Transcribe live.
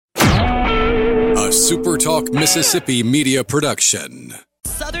a Super Talk Mississippi media production.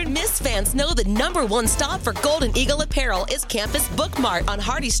 Southern Miss fans know the #1 stop for Golden Eagle apparel is Campus Book Mart on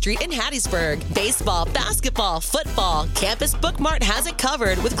Hardy Street in Hattiesburg. Baseball, basketball, football, Campus Book Mart has it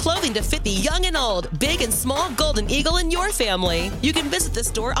covered with clothing to fit the young and old, big and small Golden Eagle in your family. You can visit the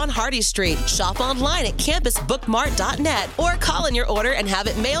store on Hardy Street, shop online at campusbookmart.net, or call in your order and have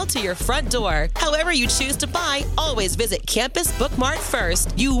it mailed to your front door. However you choose to buy, always visit Campus Book Mart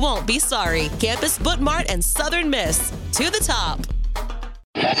first. You won't be sorry. Campus Book Mart and Southern Miss. To the top.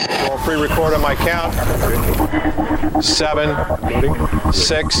 I'll pre-record on my count. 7,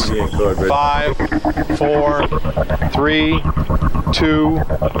 6, 5, 4, 3, 2.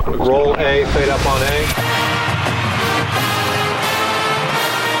 Roll A, fade up on A.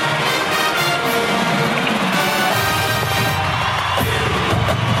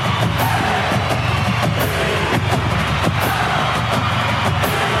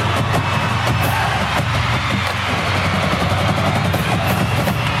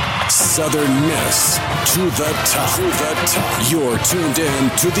 Southern Miss to the top. You're tuned in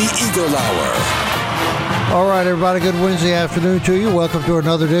to the Eagle Hour. All right, everybody, good Wednesday afternoon to you. Welcome to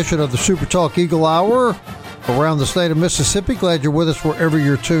another edition of the Super Talk Eagle Hour around the state of Mississippi. Glad you're with us wherever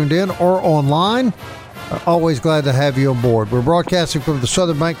you're tuned in or online. Always glad to have you on board. We're broadcasting from the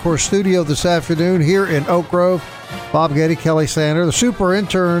Southern Bancorp studio this afternoon here in Oak Grove. Bob Getty, Kelly Sander, the super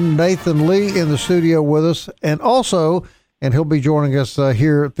intern Nathan Lee in the studio with us, and also, and he'll be joining us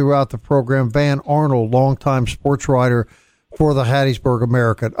here throughout the program, Van Arnold, longtime sports writer for the Hattiesburg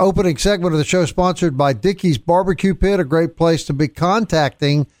American. Opening segment of the show sponsored by Dickey's Barbecue Pit, a great place to be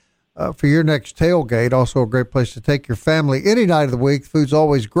contacting for your next tailgate. Also a great place to take your family any night of the week. Food's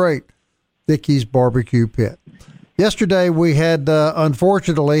always great. Dickey's Barbecue Pit. Yesterday we had,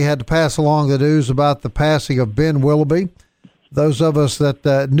 unfortunately, had to pass along the news about the passing of Ben Willoughby. Those of us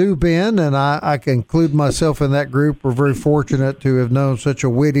that knew Ben, and I can include myself in that group, were very fortunate to have known such a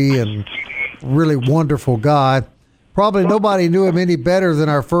witty and really wonderful guy. Probably nobody knew him any better than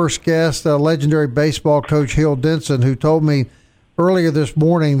our first guest, legendary baseball coach Hill Denson, who told me earlier this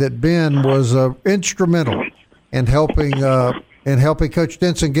morning that Ben was instrumental in helping Coach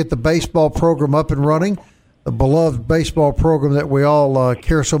Denson get the baseball program up and running, the beloved baseball program that we all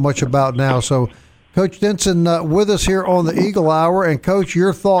care so much about now. So, Coach Denson with us here on the Eagle Hour. And, Coach,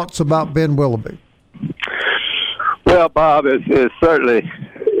 your thoughts about Ben Willoughby. Well, Bob, it's certainly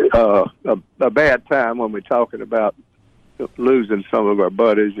a bad time when we're talking about losing some of our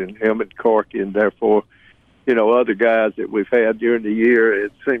buddies and him and Corky and therefore, other guys that we've had during the year.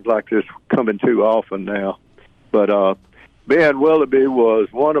 It seems like this coming too often now. But Ben Willoughby was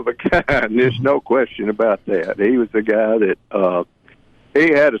one of a kind. There's no question about that. He was the guy that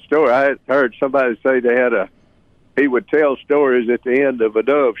he had a story. I heard somebody say he would tell stories at the end of a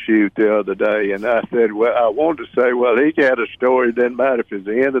dove shoot the other day, and I said, well, I wanted to say, well, he had a story. It doesn't matter if it's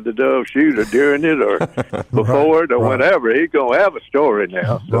the end of the dove shoot or during it or before it or whenever. He's going to have a story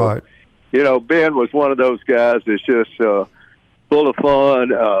now. So, Ben was one of those guys that's just full of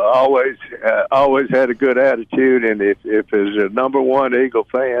fun, always had a good attitude, and if he's a #1 Eagle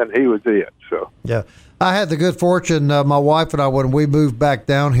fan, he was it. So yeah. I had the good fortune, my wife and I, when we moved back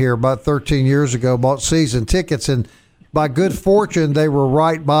down here about 13 years ago, bought season tickets, and by good fortune, they were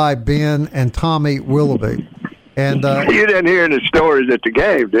right by Ben and Tommy Willoughby. And you didn't hear any stories at the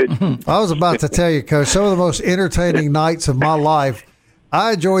game, did you? I was about to tell you, Coach, some of the most entertaining nights of my life.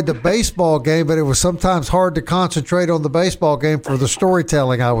 I enjoyed the baseball game, but it was sometimes hard to concentrate on the baseball game for the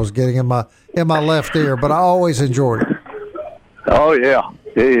storytelling I was getting in my left ear, but I always enjoyed it. Oh, yeah.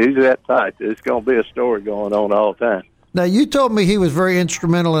 He's that tight. There's going to be a story going on all the time. Now, you told me he was very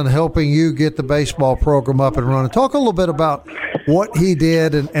instrumental in helping you get the baseball program up and running. Talk a little bit about what he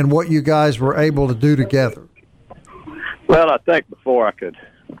did and what you guys were able to do together. Well, I think before I could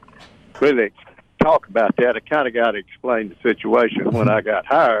really talk about that, I kind of got to explain the situation. When I got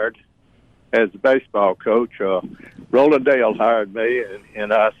hired as a baseball coach, Roland Dale hired me,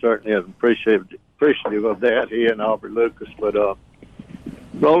 and I certainly am appreciative of that, he and Aubrey Lucas, but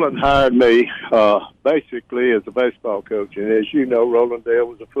Roland hired me basically as a baseball coach, and as you know, Roland Dale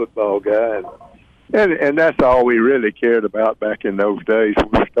was a football guy, and that's all we really cared about back in those days.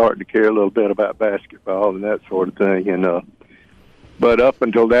 We were starting to care a little bit about basketball and that sort of thing, and but up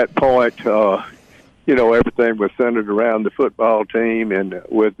until that point, everything was centered around the football team, and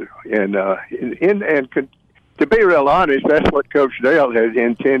to be real honest, that's what Coach Dale had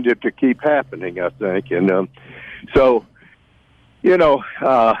intended to keep happening, I think, and so.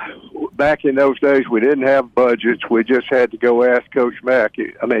 Back in those days, we didn't have budgets. We just had to go ask Coach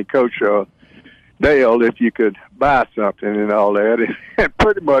Dale, if you could buy something and all that. And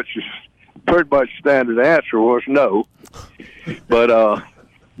pretty much pretty much standard answer was no. But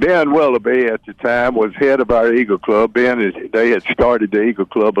Ben Willoughby at the time was head of our Eagle Club. They had started the Eagle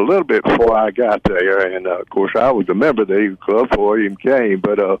Club a little bit before I got there, and of course I was a member of the Eagle Club before he even came.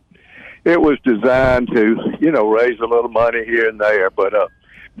 But it was designed to, raise a little money here and there. But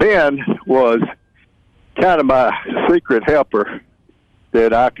Ben was kind of my secret helper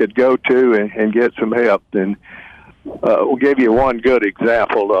that I could go to and get some help. And we'll give you one good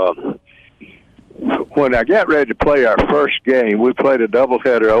example. When I got ready to play our first game, we played a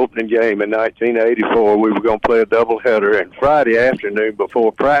doubleheader opening game in 1984. We were going to play a doubleheader, and Friday afternoon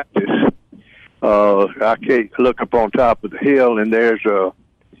before practice, I look up on top of the hill, and there's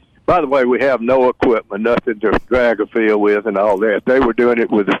by the way, we have no equipment, nothing to drag a field with and all that. They were doing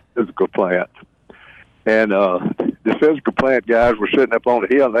it with the physical plant. And the physical plant guys were sitting up on the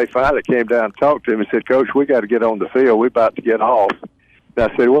hill, and they finally came down and talked to him and said, "Coach, we got to get on the field. We're about to get off."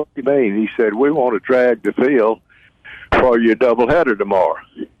 And I said, "What do you mean?" He said, "We want to drag the field for your doubleheader tomorrow."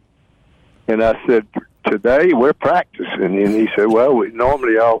 And I said, "Today we're practicing." And he said, "Well, we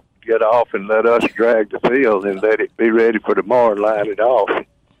normally all get off and let us drag the field and let it be ready for tomorrow and line it off."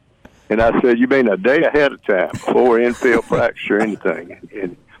 And I said, "You mean a day ahead of time before infield practice or anything?"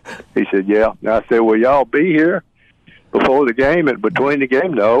 And he said, "Yeah." And I said, "Will y'all be here before the game and between the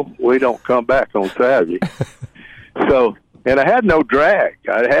game?" "No, we don't come back on Saturday." So, and I had no drag.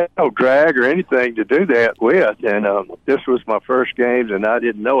 I had no drag or anything to do that with. And this was my first game, and I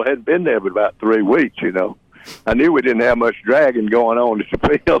didn't know. I hadn't been there but about 3 weeks, I knew we didn't have much dragging going on at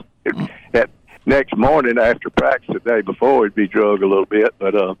the field. That next morning after practice the day before, it'd be drug a little bit.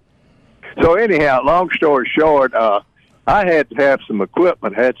 But so anyhow, long story short, I had to have some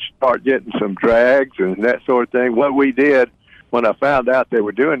equipment, had to start getting some drags and that sort of thing. What we did when I found out they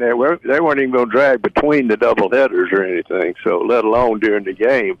were doing that, they weren't even going to drag between the double headers or anything, so let alone during the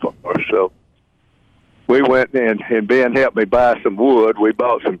game for us. So we went in, and Ben helped me buy some wood. We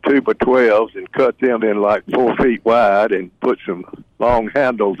bought some 2x12s and cut them in like 4 feet wide and put some long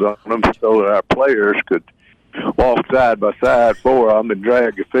handles on them so that our players could walk side by side for them and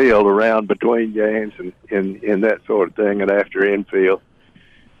drag the field around between games and that sort of thing, and after infield.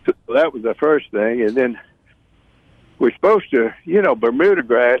 So that was the first thing. And then we're supposed to, Bermuda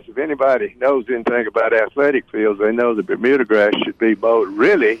grass, if anybody knows anything about athletic fields, they know the Bermuda grass should be mowed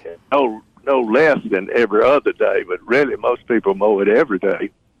really no less than every other day, but really most people mow it every day.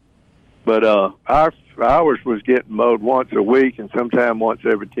 But ours was getting mowed once a week and sometime once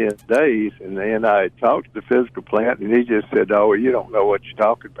every 10 days. And then I talked to the physical plant, and he just said, "Oh, well, you don't know what you're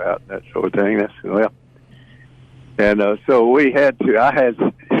talking about," and that sort of thing. I said, "Well," and so I had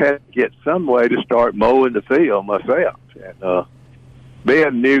to get some way to start mowing the field myself. And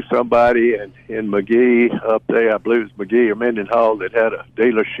Ben knew somebody in Magee up there, I believe it was Magee or Mendenhall, that had a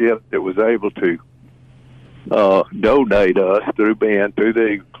dealership that was able to donate us through Ben, through the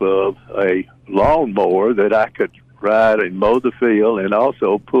Eagle Club, a lawnmower that I could ride and mow the field and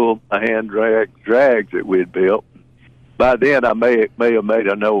also pull my hand drags that we had built. By then, I may have made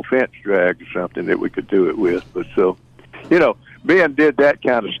a no-fence drag or something that we could do it with. But so, Ben did that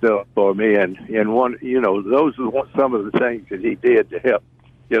kind of stuff for me, and one, those are some of the things that he did to help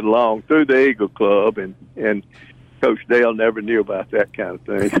get along through the Eagle Club, and Coach Dale never knew about that kind of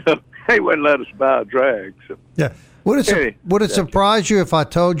thing. So he wouldn't let us buy a drag. So. Yeah. Would it surprise you if I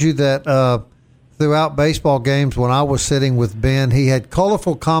told you that throughout baseball games when I was sitting with Ben, he had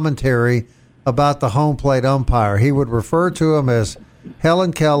colorful commentary about the home plate umpire? He would refer to him as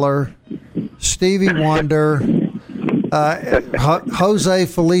Helen Keller, Stevie Wonder, Jose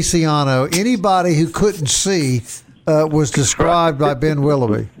Feliciano. Anybody who couldn't see was described by Ben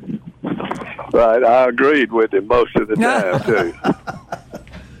Willoughby. Right, I agreed with him most of the time, too.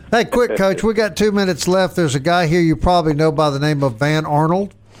 Hey, quick, Coach, we got 2 minutes left. There's a guy here you probably know by the name of Van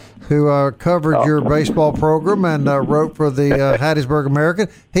Arnold, who covered your baseball program and wrote for the Hattiesburg American.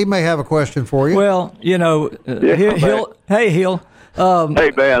 He may have a question for you. Well, Hill. Hey, Hill.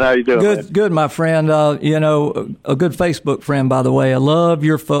 Hey, man, how you doing? Good, my friend. A good Facebook friend, by the way. I love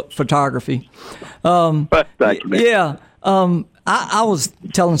your photography. Thank you, man. Yeah. I was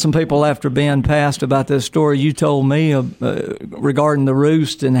telling some people after Ben passed about this story you told me regarding the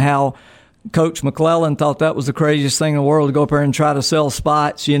Roost and how Coach McClellan thought that was the craziest thing in the world to go up there and try to sell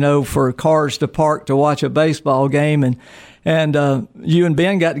spots, for cars to park to watch a baseball game. And you and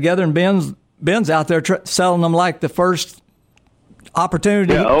Ben got together, and Ben's out there selling them like the first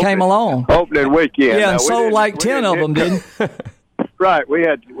opportunity came along. Opening weekend. Yeah, and sold like 10 of them, didn't Right. We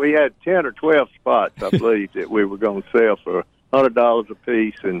had 10 or 12 spots, I believe, that we were going to sell for $100 a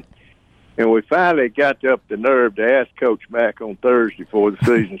piece, and And we finally got up the nerve to ask Coach Mack on Thursday before the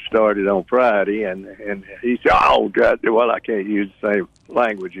season started on Friday, and he said, "Oh, God, well, I can't use the same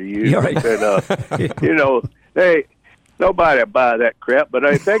language you use." Right. He said, nobody will buy that crap, but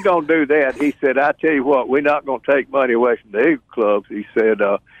if they're going to do that, he said, "I tell you what, we're not going to take money away from the Eagle Club." He said,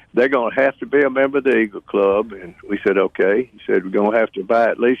 "They're going to have to be a member of the Eagle Club," and we said, "Okay." He said, "We're going to have to buy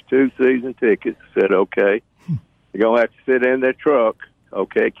at least 2 season tickets." I said, "Okay." "You're going to have to sit in their truck."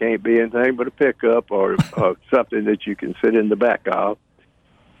 "Okay, can't be anything but a pickup or something that you can sit in the back of."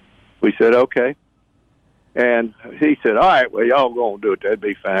 We said, "Okay." And he said, "All right, well, y'all going to do it. That'd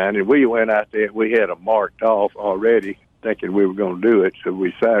be fine." And we went out there. We had them marked off already, thinking we were going to do it. So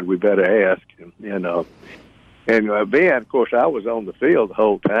we decided we better ask. And Ben, of course, I was on the field the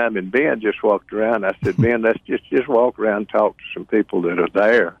whole time, and Ben just walked around. I said, "Ben, let's just walk around and talk to some people that are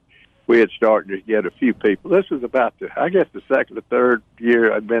there." We had started to get a few people. This was about the second or third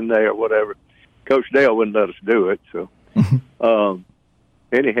year I'd been there or whatever. Coach Dale wouldn't let us do it. So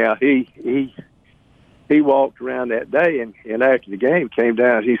anyhow, he walked around that day, and after the game came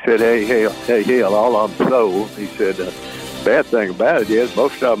down, he said, hey, Hill, all of them sold." He said, "Bad thing about it is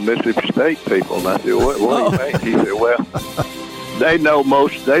most of them Mississippi State people." And I said, what do you mean? He said, "Well, they know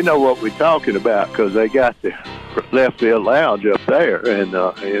what we're talking about because they got the left field lounge up there." And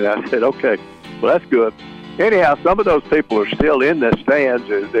I said, "Okay, well, that's good." Anyhow, some of those people are still in the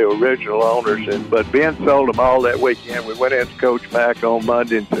stands as the original owners, but Ben sold them all that weekend. We went in to Coach Mack on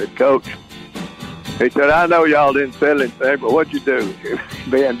Monday and said, "Coach," he said, "I know y'all didn't sell anything, but what'd you do?"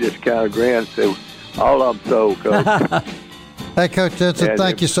 Ben just kind of grinned and said, "All of them sold, Coach." Hey, Coach Denson,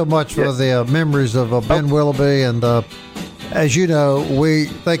 thank you so much for the memories of Ben Willoughby. And as you know, we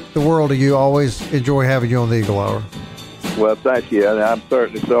think the world of you. Always enjoy having you on the Eagle Hour. Well, thank you. And I'm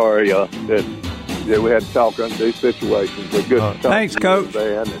certainly sorry that we had to talk under these situations. But good to talk thanks, to Coach. You,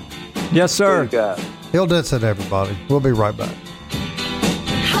 man, yes, sir. Hill Denson, everybody. We'll be right back.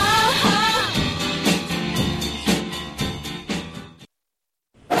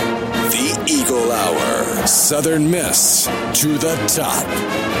 Eagle Hour, Southern Miss to the top.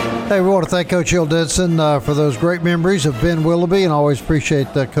 Hey, we want to thank Coach Hill Denson for those great memories of Ben Willoughby, and always appreciate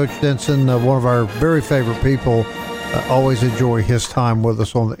Coach Denson, one of our very favorite people. Always enjoy his time with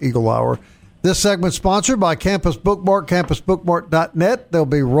us on the Eagle Hour. This segment sponsored by Campus Bookmart, campusbookmart.net. They'll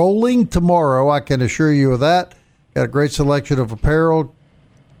be rolling tomorrow, I can assure you of that. Got a great selection of apparel,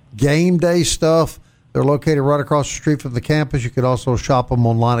 game day stuff. They're located right across the street from the campus. You can also shop them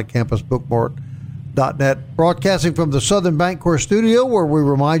online at campusbookmart.net. Broadcasting from the Southern Bancorp studio, where we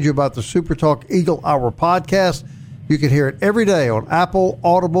remind you about the Super Talk Eagle Hour podcast. You can hear it every day on Apple,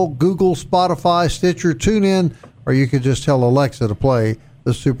 Audible, Google, Spotify, Stitcher, TuneIn, or you can just tell Alexa to play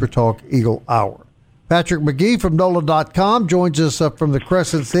the Super Talk Eagle Hour. Patrick McGee from NOLA.com joins us from the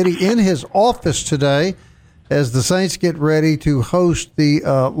Crescent City in his office today as the Saints get ready to host the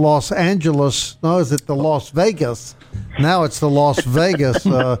Las Vegas? Now it's the Las Vegas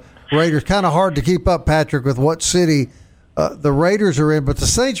Raiders. Kind of hard to keep up, Patrick, with what city the Raiders are in, but the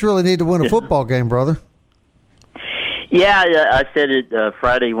Saints really need to win a football game, brother. Yeah, I said it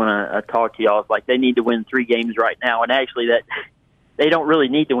Friday when I talked to y'all. It's like they need to win 3 games right now, and actually that they don't really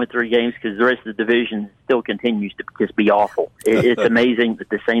need to win 3 games because the rest of the division still continues to just be awful. It's amazing that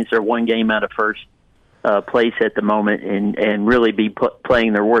the Saints are 1 game out of first place at the moment and really be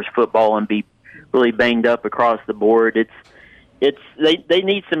playing their worst football and be really banged up across the board. They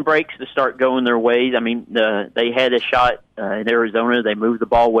need some breaks to start going their ways. I mean, they had a shot in Arizona. They moved the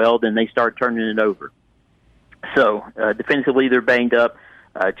ball well, then they start turning it over. So defensively, they're banged up.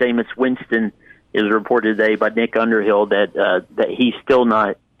 Jameis Winston is reported today by Nick Underhill that he's still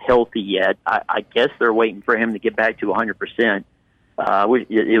not healthy yet. I guess they're waiting for him to get back to 100%.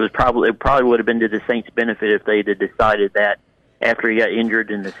 It probably would have been to the Saints' benefit if they had decided that after he got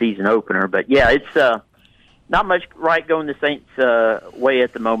injured in the season opener. But yeah, it's not much right going the Saints' way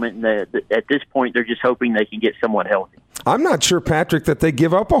at the moment. And at this point, they're just hoping they can get somewhat healthy. I'm not sure, Patrick, that they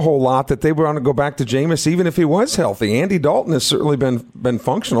give up a whole lot, that they want to go back to Jameis even if he was healthy. Andy Dalton has certainly been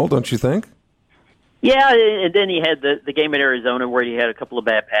functional, don't you think? Yeah, and then he had the game in Arizona where he had a couple of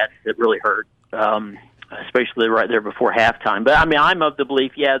bad passes that really hurt, especially right there before halftime. But, I mean, I'm of the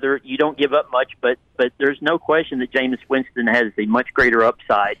belief, you don't give up much, but there's no question that Jameis Winston has a much greater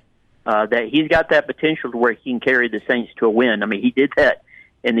upside, that he's got that potential to where he can carry the Saints to a win. I mean, he did that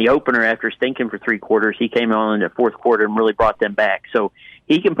in the opener after stinking for 3 quarters. He came on in the fourth quarter and really brought them back. So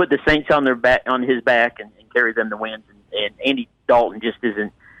he can put the Saints on his back and carry them to wins. And Andy Dalton just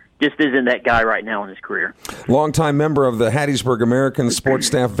isn't just isn't that guy right now in his career. Longtime member of the Hattiesburg American sports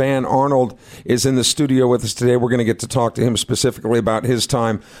staff, Van Arnold, is in the studio with us today. We're going to get to talk to him specifically about his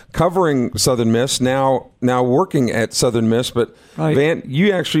time covering Southern Miss, now working at Southern Miss. But, right. Van,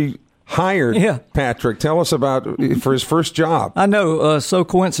 you actually hired Patrick. Tell us about for his first job. I know, so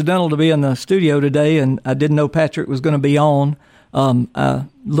coincidental to be in the studio today, and I didn't know Patrick was going to be on.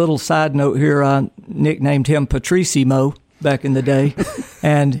 Little side note here, I nicknamed him Patricimo back in the day,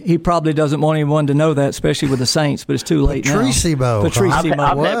 and he probably doesn't want anyone to know that, especially with the Saints, but it's too late Patricimo. now.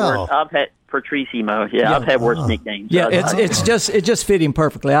 Patricimo. I've had Patricimo. Yeah, I've had worse nicknames. Yeah, it just fit him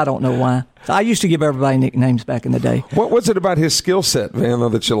perfectly. I don't know why. I used to give everybody nicknames back in the day. What was it about his skill set, Van,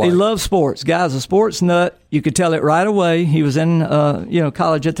 that you liked? He loved sports. Guy's a sports nut. You could tell it right away. He was in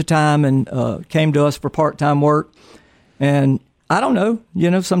college at the time and came to us for part-time work. And I don't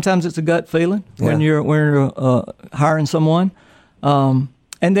know. Sometimes it's a gut feeling when you're hiring someone. And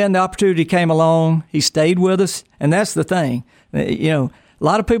then the opportunity came along. He stayed with us, and that's the thing. A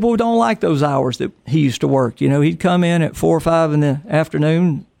lot of people don't like those hours that he used to work. He'd come in at 4 or 5 in the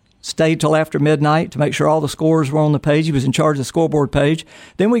afternoon, stay till after midnight to make sure all the scores were on the page. He was in charge of the scoreboard page.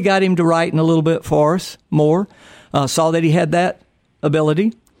 Then we got him to writing a little bit for us more. Saw that he had that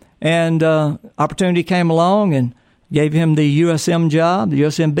ability, and opportunity came along and gave him the USM job. The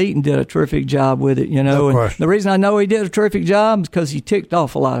USM Beaton did a terrific job with it, No and the reason I know he did a terrific job is because he ticked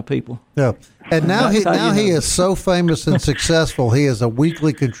off a lot of people. Yeah. And now he is so famous and successful, he is a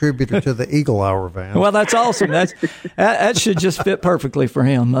weekly contributor to the Eagle Hour, Van. Well, that's awesome. That should just fit perfectly for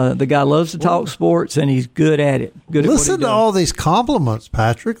him. The guy loves to talk sports, and he's good at it. Listen to all these compliments,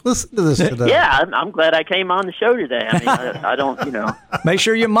 Patrick. Listen to this today. Yeah, I'm glad I came on the show today. I mean, I don't, Make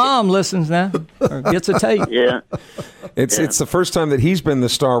sure your mom listens now or gets a tape. Yeah. It's the first time that he's been the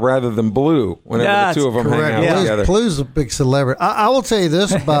star rather than Blue whenever the two of them hang out together. Blue's a big celebrity. I will tell you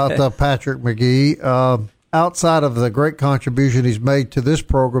this about Patrick McGee. Outside of the great contribution he's made to this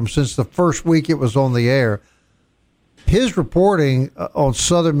program since the first week it was on the air, his reporting on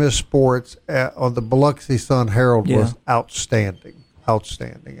Southern Miss sports on the Biloxi Sun-Herald was outstanding.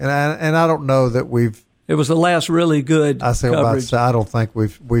 And I don't know that we've. It was the last really good coverage. I don't think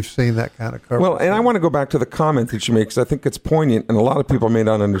we've seen that kind of coverage. Well, and I want to go back to the comment that you made because I think it's poignant, and a lot of people may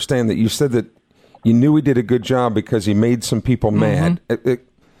not understand that you said that you knew he did a good job because he made some people mad.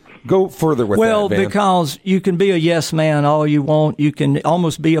 Go further with that, Van. Well, because you can be a yes man all you want. You can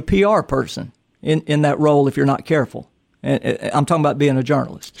almost be a PR person in that role if you're not careful. I'm talking about being a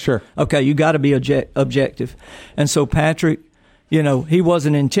journalist. Sure. Okay, you got to be objective. And so Patrick, he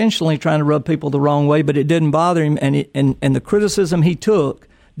wasn't intentionally trying to rub people the wrong way, but it didn't bother him. And the criticism he took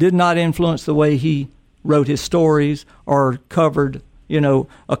did not influence the way he wrote his stories or covered,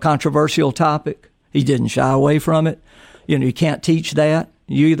 a controversial topic. He didn't shy away from it. You can't teach that.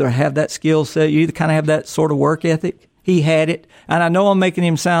 You either have that skill set, you either kind of have that sort of work ethic. He had it. And I know I'm making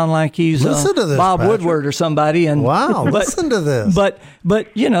him sound like he's Bob Patrick. Woodward or somebody. And listen to this. But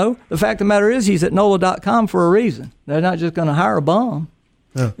the fact of the matter is he's at NOLA.com for a reason. They're not just going to hire a bum.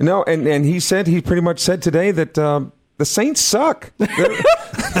 Yeah. No, and he pretty much said today that the Saints suck.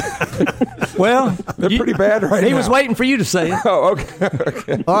 Well, they're pretty bad right now. He was waiting for you to say it. Oh,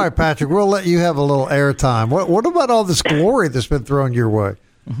 okay. All right, Patrick, we'll let you have a little airtime. What about all this glory that's been thrown your way?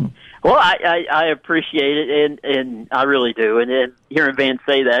 Mm-hmm. Well, I appreciate it, and I really do. And then hearing Van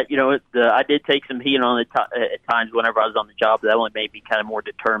say that, I did take some heat on it at times whenever I was on the job. That only made me kind of more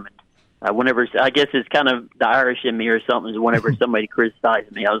determined. Whenever I guess it's kind of the Irish in me or something. Is whenever somebody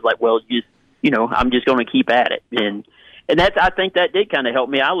criticized me, I was like, well, I'm just going to keep at it. And I think that did kind of help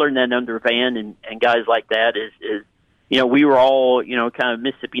me. I learned that under Van and guys like that is we were all, kind of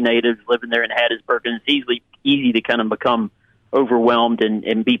Mississippi natives living there in Hattiesburg, and it's easy to kind of become overwhelmed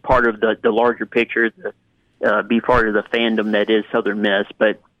and be part of the larger picture, be part of the fandom that is Southern Miss.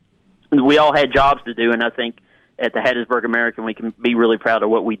 But we all had jobs to do, and I think at the Hattiesburg American, we can be really proud of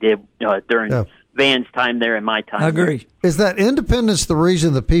what we did during Van's time there and my time. I agree. There. Is that independence the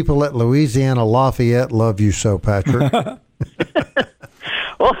reason the people at Louisiana Lafayette love you so, Patrick?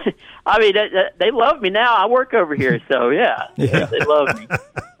 Well, I mean, they love me now. I work over here, so yeah. They love me.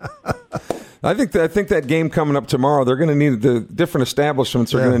 I think that game coming up tomorrow, they're going to need the different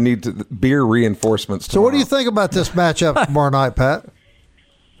establishments are going to need beer reinforcements tomorrow. So what do you think about this matchup tomorrow night, Pat?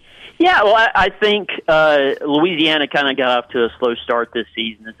 Yeah, well, I think Louisiana kind of got off to a slow start this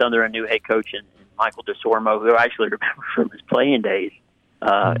season. It's under a new head coach in Michael DeSormo, who I actually remember from his playing days.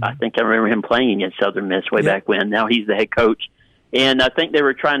 I think I remember him playing against Southern Miss way back when. Now he's the head coach. And I think they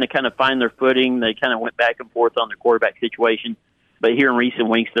were trying to kind of find their footing. They kind of went back and forth on their quarterback situation. But here in recent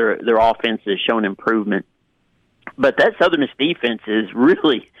weeks, their offense has shown improvement. But that Southern Miss defense is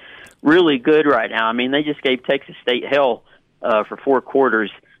really really good right now. I mean, they just gave Texas State hell for 4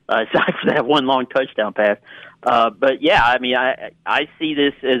 quarters, aside from that one long touchdown pass. But yeah, I mean, I see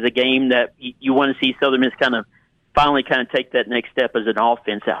this as a game that you want to see Southern Miss finally take that next step as an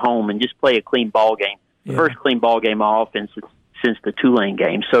offense at home and just play a clean ball game. Yeah. First clean ball game on offense since the Tulane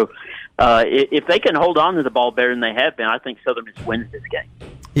game. So if they can hold on to the ball better than they have been, I think Southern Miss wins this game.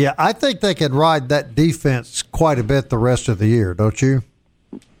 Yeah, I think they can ride that defense quite a bit the rest of the year, don't you?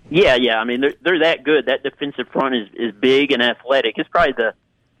 Yeah. I mean, they're that good. That defensive front is big and athletic. It's probably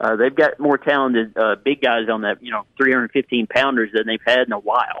they've got more talented big guys on that 315 pounders than they've had in a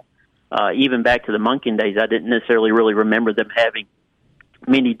while. Even back to the Monken days, I didn't necessarily really remember them having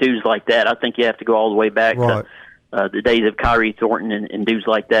many dudes like that. I think you have to go all the way back to the days of Kyrie Thornton and dudes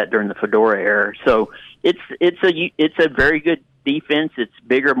like that during the Fedora era. So it's a very good defense. It's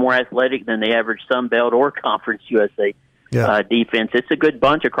bigger, more athletic than the average Sun Belt or Conference USA defense. It's a good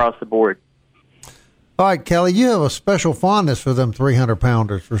bunch across the board. All right, Kelly, you have a special fondness for them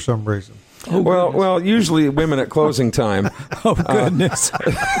 300-pounders for some reason. Oh, well, usually women at closing time. Oh goodness!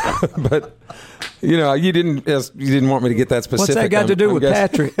 But you didn't want me to get that specific. What's that got to do with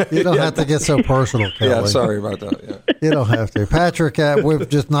Patrick? You don't have to get so personal, Kelly. Yeah, sorry about that. Yeah. You don't have to. Patrick, we've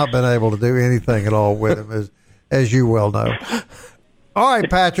just not been able to do anything at all with him, as you well know. All right,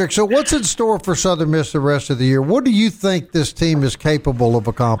 Patrick. So what's in store for Southern Miss the rest of the year? What do you think this team is capable of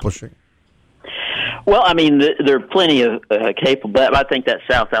accomplishing? Well, I mean, there are plenty of capable. But I think that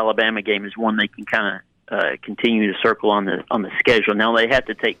South Alabama game is one they can continue to circle on the schedule. Now they have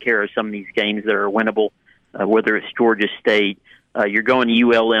to take care of some of these games that are winnable, whether it's Georgia State. You're going to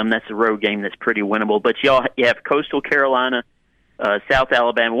ULM. That's a road game that's pretty winnable. But you have Coastal Carolina, South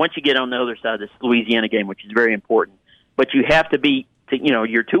Alabama. Once you get on the other side, this Louisiana game, which is very important. But you have to be,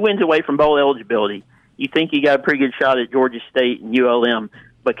 you're 2 wins away from bowl eligibility. You think you got a pretty good shot at Georgia State and ULM.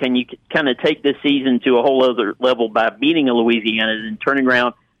 But can you take this season to a whole other level by beating a Louisiana and turning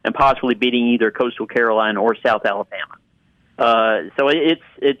around and possibly beating either Coastal Carolina or South Alabama? So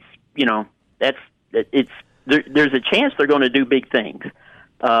there's a chance they're going to do big things,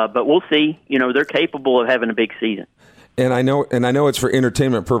 but we'll see. They're capable of having a big season. And I know it's for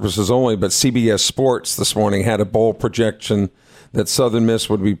entertainment purposes only, but CBS Sports this morning had a bowl projection that Southern Miss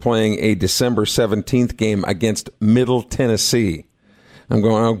would be playing a December 17th game against Middle Tennessee. I'm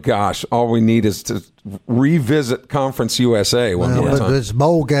going, oh, gosh, all we need is to revisit Conference USA one more time. This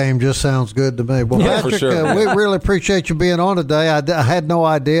bowl game just sounds good to me. Well, yeah, Patrick, for sure. We really appreciate you being on today. I had no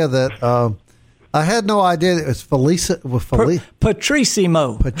idea that it was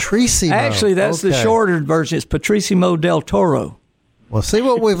Patrissimo. Patrissimo. Actually, that's the shorter version. It's Patrissimo del Toro. Well, see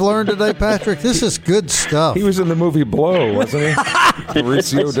what we've learned today, Patrick? This is good stuff. He was in the movie Blow, wasn't he?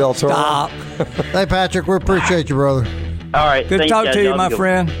 Mauricio del Toro. Stop. Hey, Patrick, we appreciate you, brother. All right. Good to talk to you, my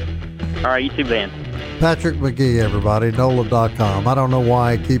friend. All right, you too, Van. Patrick McGee, everybody, NOLA.com. I don't know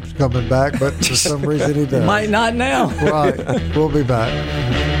why he keeps coming back, but for some reason he does. Might not now. Right. We'll be back.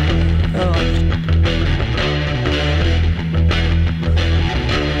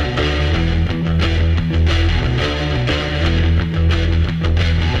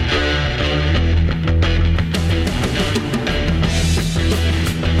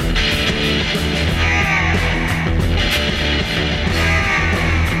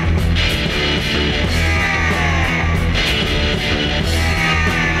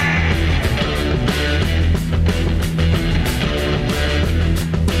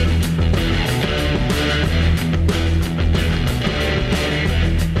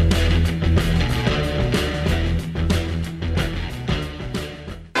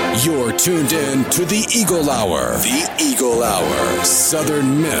 You're tuned in to the Eagle Hour. The Eagle Hour.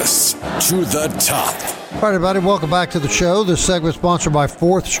 Southern Miss to the top. All right, everybody, welcome back to the show. This segment is sponsored by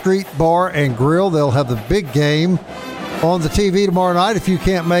 4th Street Bar and Grill. They'll have the big game on the TV tomorrow night. If you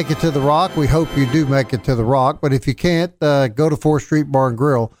can't make it to the Rock, we hope you do make it to the Rock. But if you can't, go to 4th Street Bar and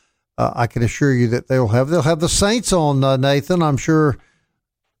Grill. I can assure you that they'll have the Saints on, Nathan. I'm sure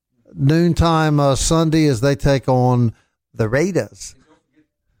noontime Sunday as they take on the Raiders.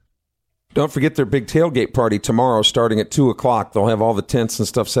 Don't forget their big tailgate party tomorrow starting at 2 o'clock. They'll have all the tents and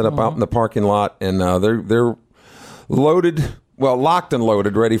stuff set up out in the parking lot, and they're loaded, locked and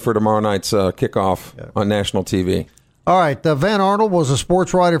loaded, ready for tomorrow night's kickoff on national TV. All right, Van Arnold was a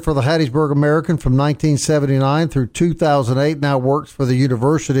sports writer for the Hattiesburg American from 1979 through 2008, now works for the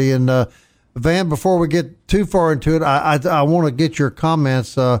university. And, Van, before we get too far into it, I want to get your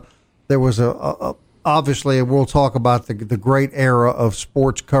comments. There was obviously, we'll talk about the great era of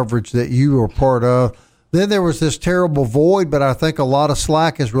sports coverage that you were part of. Then there was this terrible void, but I think a lot of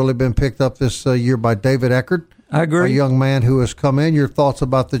slack has really been picked up this year by David Eckert. I agree. A young man who has come in. Your thoughts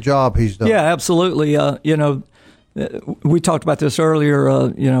about the job he's done? Yeah, absolutely. We talked about this earlier.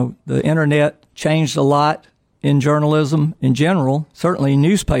 The internet changed a lot in journalism in general, certainly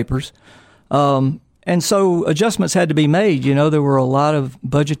newspapers. And so adjustments had to be made. There were a lot of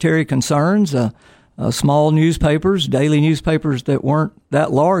budgetary concerns. Small newspapers, daily newspapers that weren't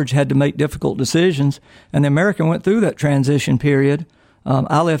that large had to make difficult decisions. And the American went through that transition period.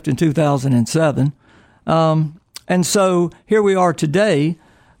 I left in 2007. And so here we are today,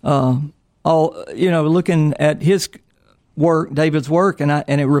 looking at his work, David's work, and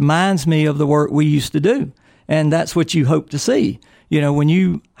it reminds me of the work we used to do. And that's what you hope to see. When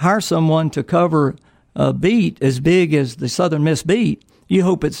you hire someone to cover a beat as big as the Southern Miss beat, you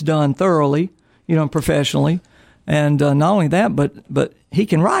hope it's done thoroughly, professionally. And not only that, but he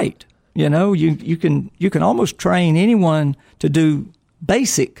can write. You can almost train anyone to do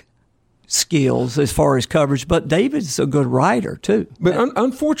basic skills as far as coverage, but David's a good writer too. But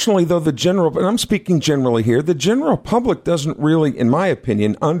unfortunately, though, and I'm speaking generally here, the general public doesn't really, in my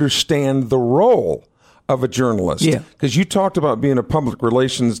opinion, understand the role of a journalist. Yeah. Because you talked about being a public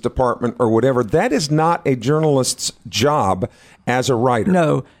relations department or whatever. That is not a journalist's job as a writer.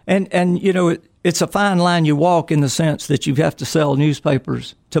 No, and it's a fine line you walk in the sense that you have to sell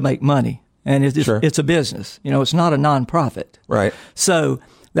newspapers to make money, and it's a business. It's not a nonprofit. Right. So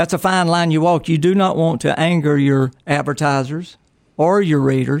that's a fine line you walk. You do not want to anger your advertisers or your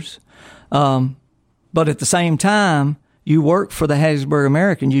readers, but at the same time, you work for the Hattiesburg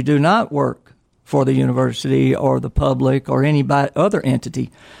American. You do not work for the university or the public or any other entity.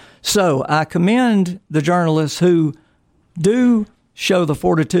 So I commend the journalists who do show the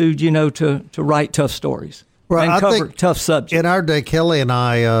fortitude, to write tough stories and cover tough subjects. In our day, Kelly and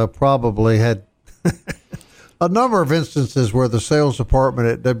I probably had a number of instances where the sales department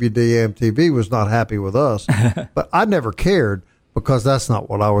at WDAM-TV was not happy with us, but I never cared because that's not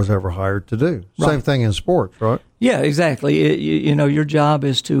what I was ever hired to do. Right. Same thing in sports, right? Yeah, exactly. Your job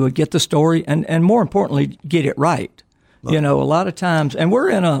is to get the story and more importantly, get it right. A lot of times, and we're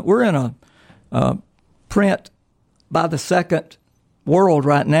in a print by the second world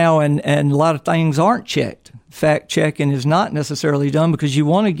right now, and a lot of things aren't checked. Fact checking is not necessarily done because you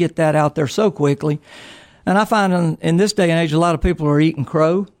want to get that out there so quickly. And I find in this day and age, a lot of people are eating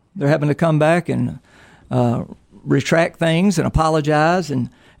crow. They're having to come back and retract things and apologize. And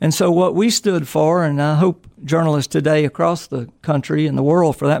so what we stood for, and I hope journalists today across the country and the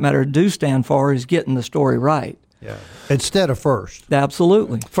world, for that matter, do stand for, is getting the story right. Yeah. Instead of first.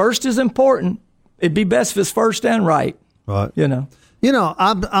 Absolutely. First is important. It'd be best if it's first and right. Right.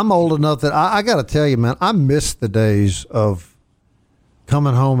 I'm old enough that I got to tell you, man, I miss the days of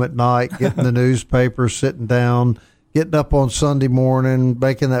coming home at night, getting the newspaper, sitting down, getting up on Sunday morning,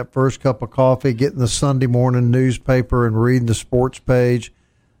 making that first cup of coffee, getting the Sunday morning newspaper and reading the sports page.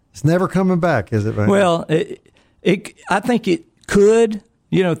 It's never coming back, is it, man? Well, I think it could.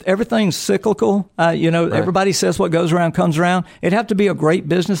 Everything's cyclical. Right. Everybody says what goes around comes around. It'd have to be a great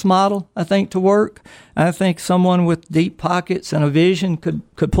business model, I think, to work. I think someone with deep pockets and a vision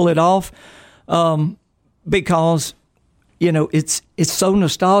could pull it off, because it's so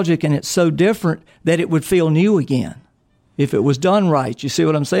nostalgic and it's so different that it would feel new again if it was done right. You see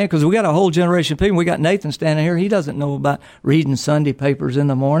what I'm saying? Because we got a whole generation of people. We got Nathan standing here. He doesn't know about reading Sunday papers in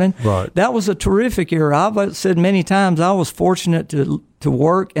the morning. Right. That was a terrific era. I've said many times I was fortunate to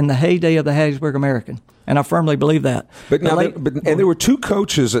work in the heyday of the Hattiesburg American, and I firmly believe that. But there were two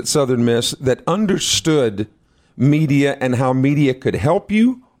coaches at Southern Miss that understood media and how media could help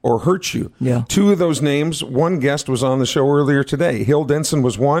you or hurt you. Yeah. Two of those names, one guest was on the show earlier today. Hill Denson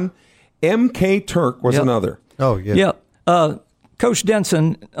was one. M.K. Turk was another. Oh, yeah. Yep. Coach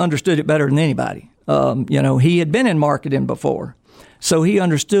Denson understood it better than anybody. He had been in marketing before, so he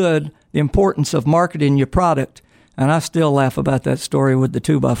understood the importance of marketing your product. And I still laugh about that story with the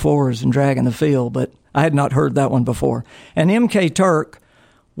 2x4s and dragging the field, but I had not heard that one before. And M.K. Turk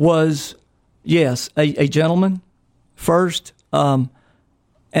was, yes, a gentleman first, and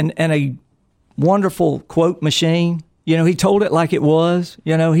a wonderful quote machine. He told it like it was.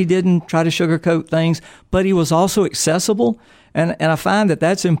 He didn't try to sugarcoat things, but he was also accessible. And I find that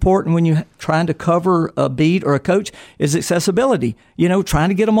that's important when you're trying to cover a beat or a coach is accessibility. Trying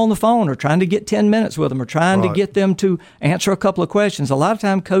to get them on the phone or trying to get 10 minutes with them or trying to get them to answer a couple of questions. A lot of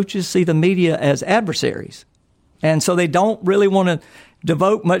times coaches see the media as adversaries. And so they don't really want to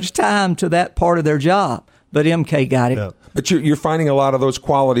devote much time to that part of their job. But MK got it. Yeah. But you're finding a lot of those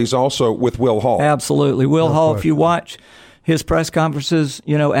qualities also with Will Hall. Absolutely. Will Hall, if you watch his press conferences,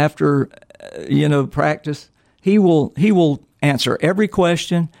 after, practice, he will answer every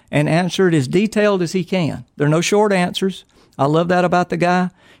question and answer it as detailed as he can. There are no short answers. I love that about the guy.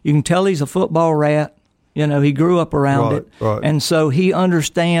 You can tell he's a football rat. You know, he grew up around it. Right. And so he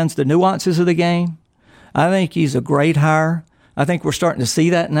understands the nuances of the game. I think he's a great hire. I think we're starting to see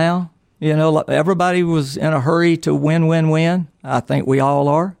that now. You know, everybody was in a hurry to win. I think we all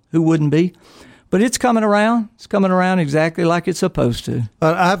are. Who wouldn't be? But it's coming around. It's coming around exactly like it's supposed to.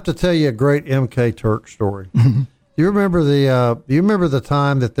 I have to tell you a great MK Turk story. You remember the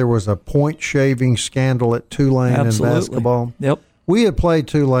time that there was a point shaving scandal at Tulane Absolutely. in basketball? Yep. We had played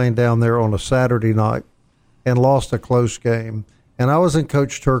Tulane down there on a Saturday night and lost a close game. And I was in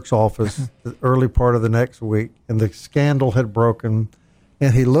Coach Turk's office the early part of the next week, and the scandal had broken.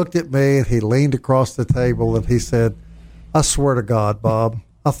 And he looked at me and he leaned across the table and he said, "I swear to God, Bob,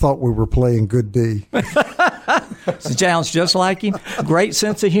 I thought we were playing good D." Sounds just like him. Great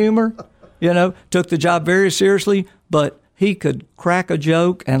sense of humor. You know, took the job very seriously, but he could crack a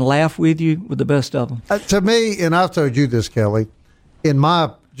joke and laugh with you with the best of them. To me, and I've told you this, Kelly,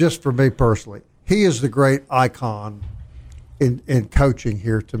 just for me personally, he is the great icon in coaching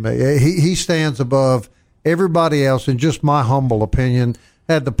here to me. He stands above everybody else, in just my humble opinion.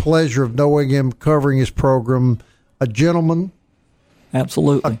 Had the pleasure of knowing him, covering his program. A gentleman.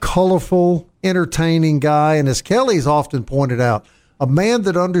 Absolutely. A colorful, entertaining guy. And as Kelly's often pointed out, a man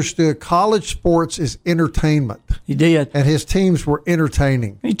that understood college sports is entertainment. He did. And his teams were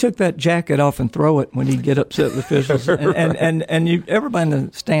entertaining. He took that jacket off and throw it when he'd get upset with officials. and everybody in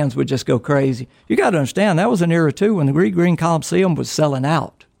the stands would just go crazy. You got to understand, that was an era, too, when the Green Coliseum was selling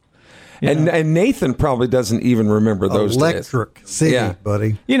out. And Nathan probably doesn't even remember those Electric days. city,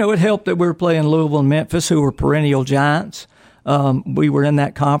 buddy. You know, it helped that we were playing Louisville and Memphis, who were perennial giants. We were in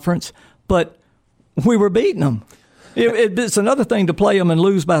that conference, but we were beating them. It's another thing to play them and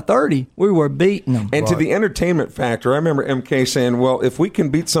lose by 30. We were beating them. And to the entertainment factor, I remember MK saying, well, if we can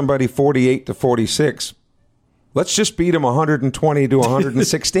beat somebody 48-46, let's just beat them 120 to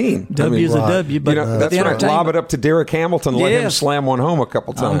 116. W's a W, but that's right. Lob it up to Derek Hamilton, let him slam one home a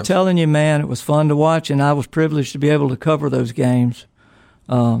couple times. I'm telling you, man, it was fun to watch, and I was privileged to be able to cover those games.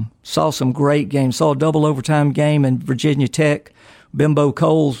 Saw some great games. Saw a double overtime game in Virginia Tech. Bimbo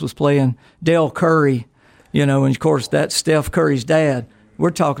Coles was playing Dale Curry, and of course that's Steph Curry's dad.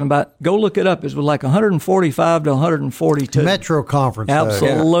 We're talking about, go look it up, it was like 145 to 142. Metro Conference.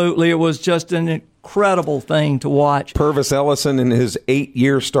 Absolutely. It was just an incredible thing to watch. Purvis Ellison in his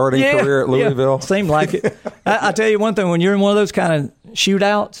 8-year starting career at Louisville. Seemed like it. I tell you one thing, when you're in one of those kind of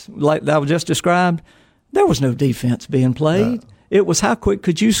shootouts like that I just described, there was no defense being played. It was how quick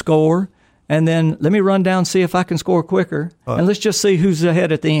could you score, and then let me run down, see if I can score quicker, and let's just see who's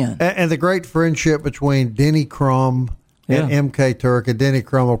ahead at the end. And the great friendship between Denny Crum and MK Turk, and Denny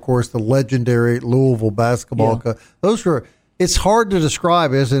Crum, of course, the legendary Louisville basketball coach. Those were. It's hard to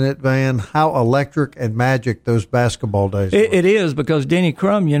describe, isn't it, Van, how electric and magic those basketball days were. It is, because Denny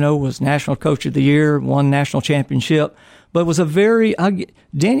Crum, was National Coach of the Year, won national championship, but was Denny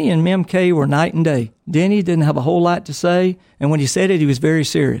and MK were night and day. Denny didn't have a whole lot to say, and when he said it, he was very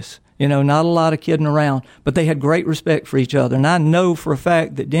serious. Not a lot of kidding around, but they had great respect for each other. And I know for a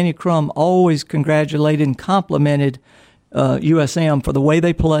fact that Denny Crum always congratulated and complimented USM for the way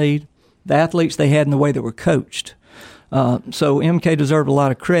they played, the athletes they had, and the way they were coached. So MK deserved a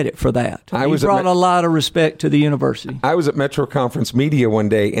lot of credit for that. He brought a lot of respect to the university. I was at Metro Conference Media one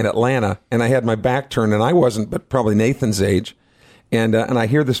day in Atlanta, and I had my back turned, and I wasn't, but probably Nathan's age. And I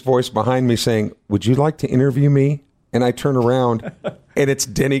hear this voice behind me saying, "Would you like to interview me?" And I turn around, and it's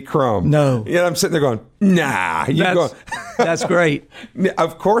Denny Crum. No. I'm sitting there going, nah. That's great.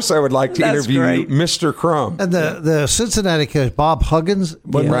 Of course I would like to interview you, Mr. Crum. And the Cincinnati coach, Bob Huggins.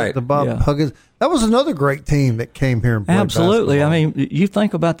 Right. The Bob Huggins. That was another great team that came here and played Absolutely. basketball. I mean, you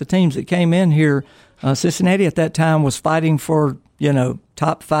think about the teams that came in here. Cincinnati at that time was fighting for,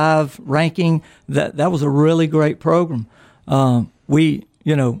 top 5 ranking. That was a really great program.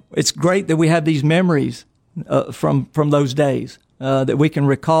 It's great that we have these memories from those days, that we can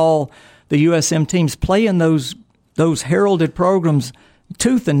recall the USM teams playing those heralded programs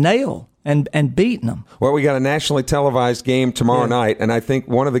tooth and nail and beating them. Well, we got a nationally televised game tomorrow night, and I think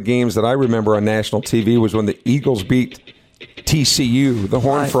one of the games that I remember on national TV was when the Eagles beat TCU, the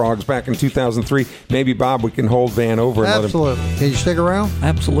Horned Frogs, back in 2003. Maybe, Bob, we can hold Van over and Absolutely. Can you stick around?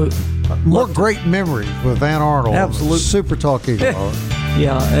 Absolutely. More great memories with Van Arnold. Absolutely. Super Talk Eagle Hour.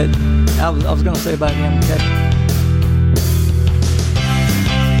 Yeah, I was going to say about him.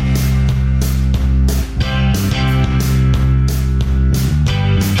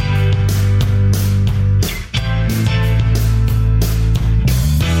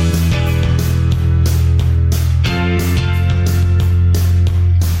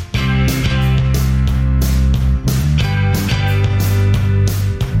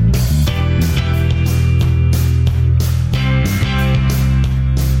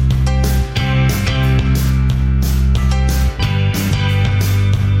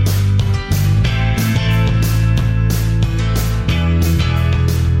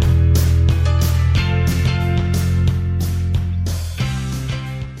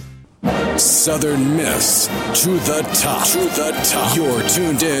 Southern Miss to the top. To the top. You're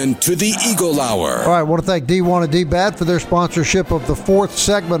tuned in to the Eagle Hour. All right, I want to thank D1 and DBAT for their sponsorship of the fourth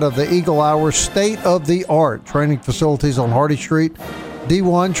segment of the Eagle Hour, state-of-the-art training facilities on Hardy Street.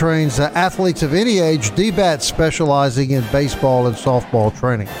 D1 trains athletes of any age, DBAT specializing in baseball and softball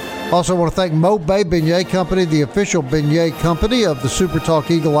training. Also, I want to thank Mo Bay Beignet Company, the official beignet company of the Super Talk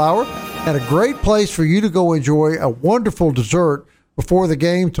Eagle Hour, and a great place for you to go enjoy a wonderful dessert before the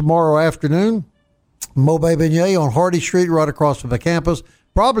game tomorrow afternoon. Mo Bay Beignet on Hardy Street, right across from the campus.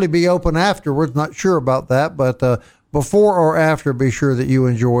 Probably be open afterwards, not sure about that, but before or after, be sure that you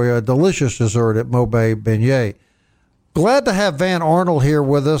enjoy a delicious dessert at Mo Bay Beignet. Glad to have Van Arnold here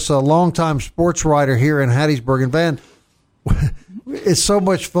with us, a longtime sports writer here in Hattiesburg. And Van, it's so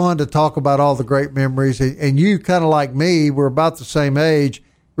much fun to talk about all the great memories. And you, kind of like me, we're about the same age,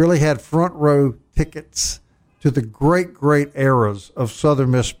 really had front row tickets to the great, great eras of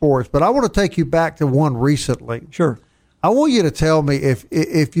Southern Miss sports. But I want to take you back to one recently. Sure. I want you to tell me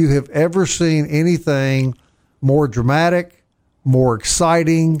if you have ever seen anything more dramatic, more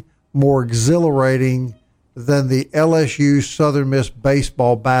exciting, more exhilarating than the LSU Southern Miss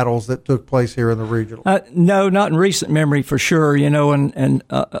baseball battles that took place here in the regional? No, not in recent memory for sure. And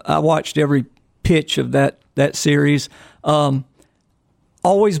I watched every pitch of that series.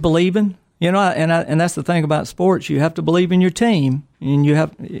 Always believing, and that's the thing about sports. You have to believe in your team, and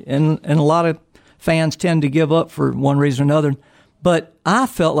and a lot of fans tend to give up for one reason or another. But I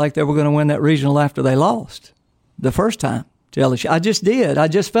felt like they were going to win that regional after they lost the first time to LSU. I just did. I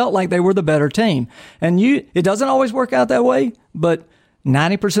just felt like they were the better team. And it doesn't always work out that way, but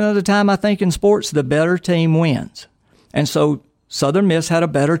 90% of the time, I think in sports, the better team wins. And so Southern Miss had a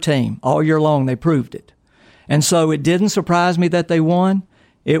better team all year long. They proved it. And so it didn't surprise me that they won.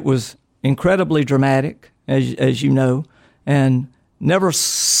 It was incredibly dramatic, as you know, and never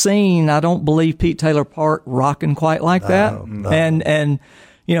seen, I don't believe, Pete Taylor Park rocking quite like that. No. And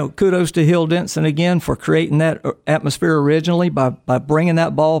kudos to Hill Denson again for creating that atmosphere originally by bringing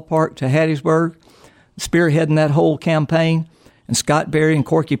that ballpark to Hattiesburg, spearheading that whole campaign, and Scott Berry and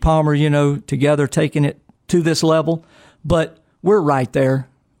Corky Palmer, together taking it to this level. But we're right there.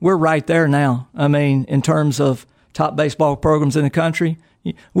 We're right there now. I mean, in terms of top baseball programs in the country,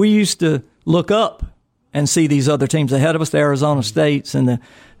 we used to look up and see these other teams ahead of us, the Arizona States and the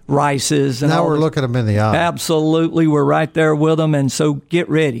Rices. And now we're looking them in the eye. Absolutely. We're right there with them, and so get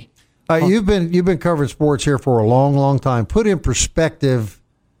ready. You've been covering sports here for a long, long time. Put in perspective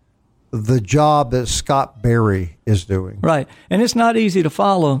the job that Scott Berry is doing. Right. And it's not easy to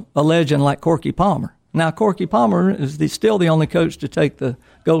follow a legend like Corky Palmer. Now, Corky Palmer is still the only coach to take the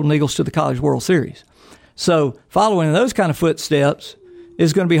Golden Eagles to the College World Series. So following those kind of footsteps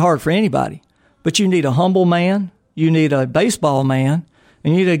is going to be hard for anybody. But you need a humble man, you need a baseball man,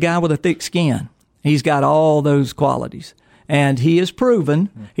 and you need a guy with a thick skin. He's got all those qualities. And he has proven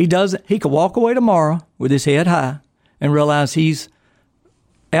he could walk away tomorrow with his head high and realize he's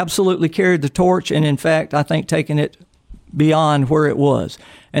absolutely carried the torch and, in fact, I think taken it beyond where it was.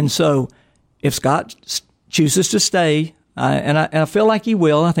 And so if Scott chooses to stay, and I feel like he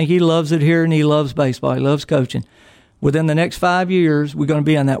will, I think he loves it here and he loves baseball, he loves coaching. Within the next 5 years, we're going to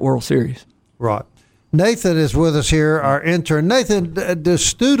be in that World Series. Right. Nathan is with us here, our intern. Nathan, do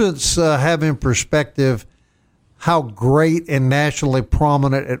students have in perspective how great and nationally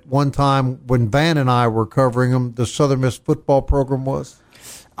prominent at one time when Van and I were covering them, the Southern Miss football program was?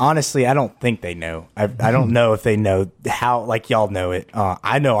 Honestly, I don't think they know. I don't know if they know how, like y'all know it.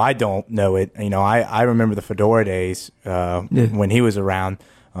 I know I don't know it. I remember the Fedora days when he was around.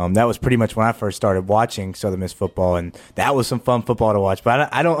 That was pretty much when I first started watching Southern Miss football, and that was some fun football to watch.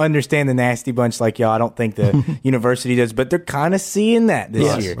 But I don't understand the Nasty Bunch like y'all. I don't think the university does, but they're kind of seeing that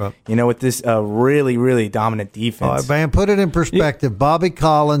this year. Right. With this really, really dominant defense. All right, man, put it in perspective. Bobby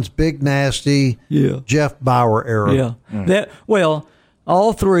Collins, Big Nasty, Jeff Bauer era. Yeah.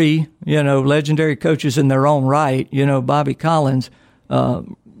 All three, legendary coaches in their own right. Bobby Collins,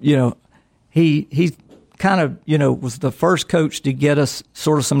 he kind of, was the first coach to get us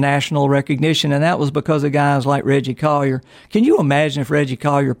sort of some national recognition, and that was because of guys like Reggie Collier. Can you imagine if Reggie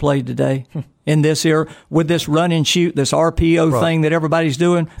Collier played today in this era with this run and shoot, this RPO thing that everybody's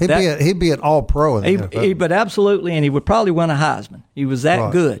doing? He'd be an all-pro in the NFL. But absolutely, and he would probably win a Heisman. He was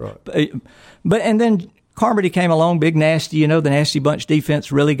that good. Right. But then Carmody came along, Big Nasty. The Nasty Bunch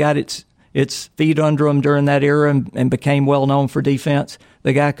defense really got its feet under him during that era and became well known for defense.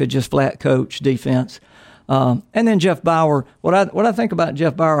 The guy could just flat coach defense. And then Jeff Bauer, what I think about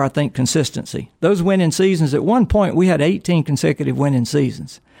Jeff Bauer, I think consistency. Those winning seasons, at one point we had 18 consecutive winning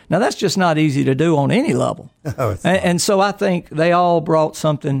seasons. Now, that's just not easy to do on any level. And so I think they all brought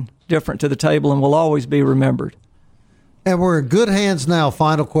something different to the table and will always be remembered. And we're in good hands now.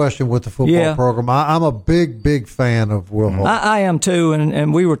 Final question with the football program. I'm a big, big fan of Will Holton. I am too,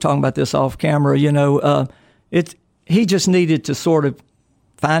 and we were talking about this off camera. He just needed to sort of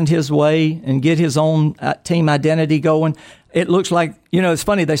find his way and get his own team identity going. It looks like, it's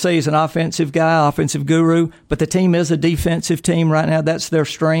funny, they say he's an offensive guy, offensive guru, but the team is a defensive team right now. That's their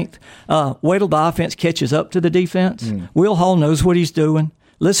strength. Wait till the offense catches up to the defense. Will Hall knows what he's doing.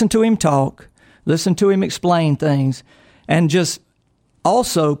 Listen to him talk. Listen to him explain things. And just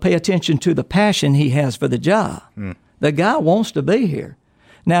also pay attention to the passion he has for the job. The guy wants to be here.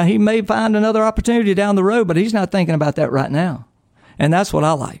 Now, he may find another opportunity down the road, but he's not thinking about that right now. And that's what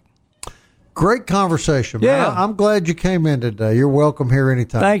I like. Great conversation, man. Yeah. I'm glad you came in today. You're welcome here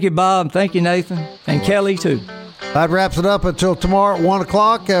anytime. Thank you, Bob. Thank you, Nathan. And Kelly, too. That wraps it up until tomorrow at 1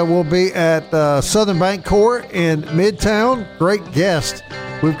 o'clock. We'll be at Southern Bank Court in Midtown. Great guest.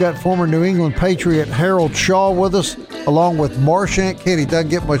 We've got former New England Patriot Harold Shaw with us, along with Marchant Kid. He doesn't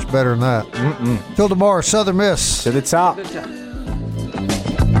get much better than that. Till tomorrow, Southern Miss. To the top.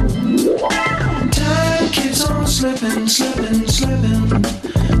 Time keeps on slipping, slipping, slipping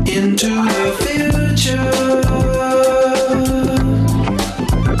into the future.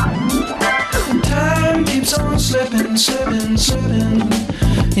 Time keeps on slipping, slipping, slipping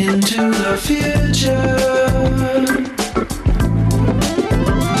into the future.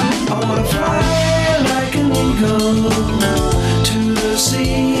 I wanna fly like an eagle to the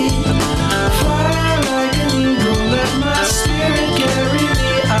sea. Fly like an eagle, let my spirit carry me.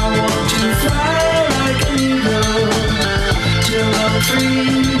 I want to fly like an eagle till I'm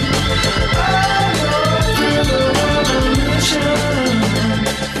free.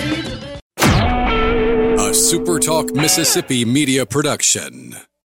 A SuperTalk Mississippi media production.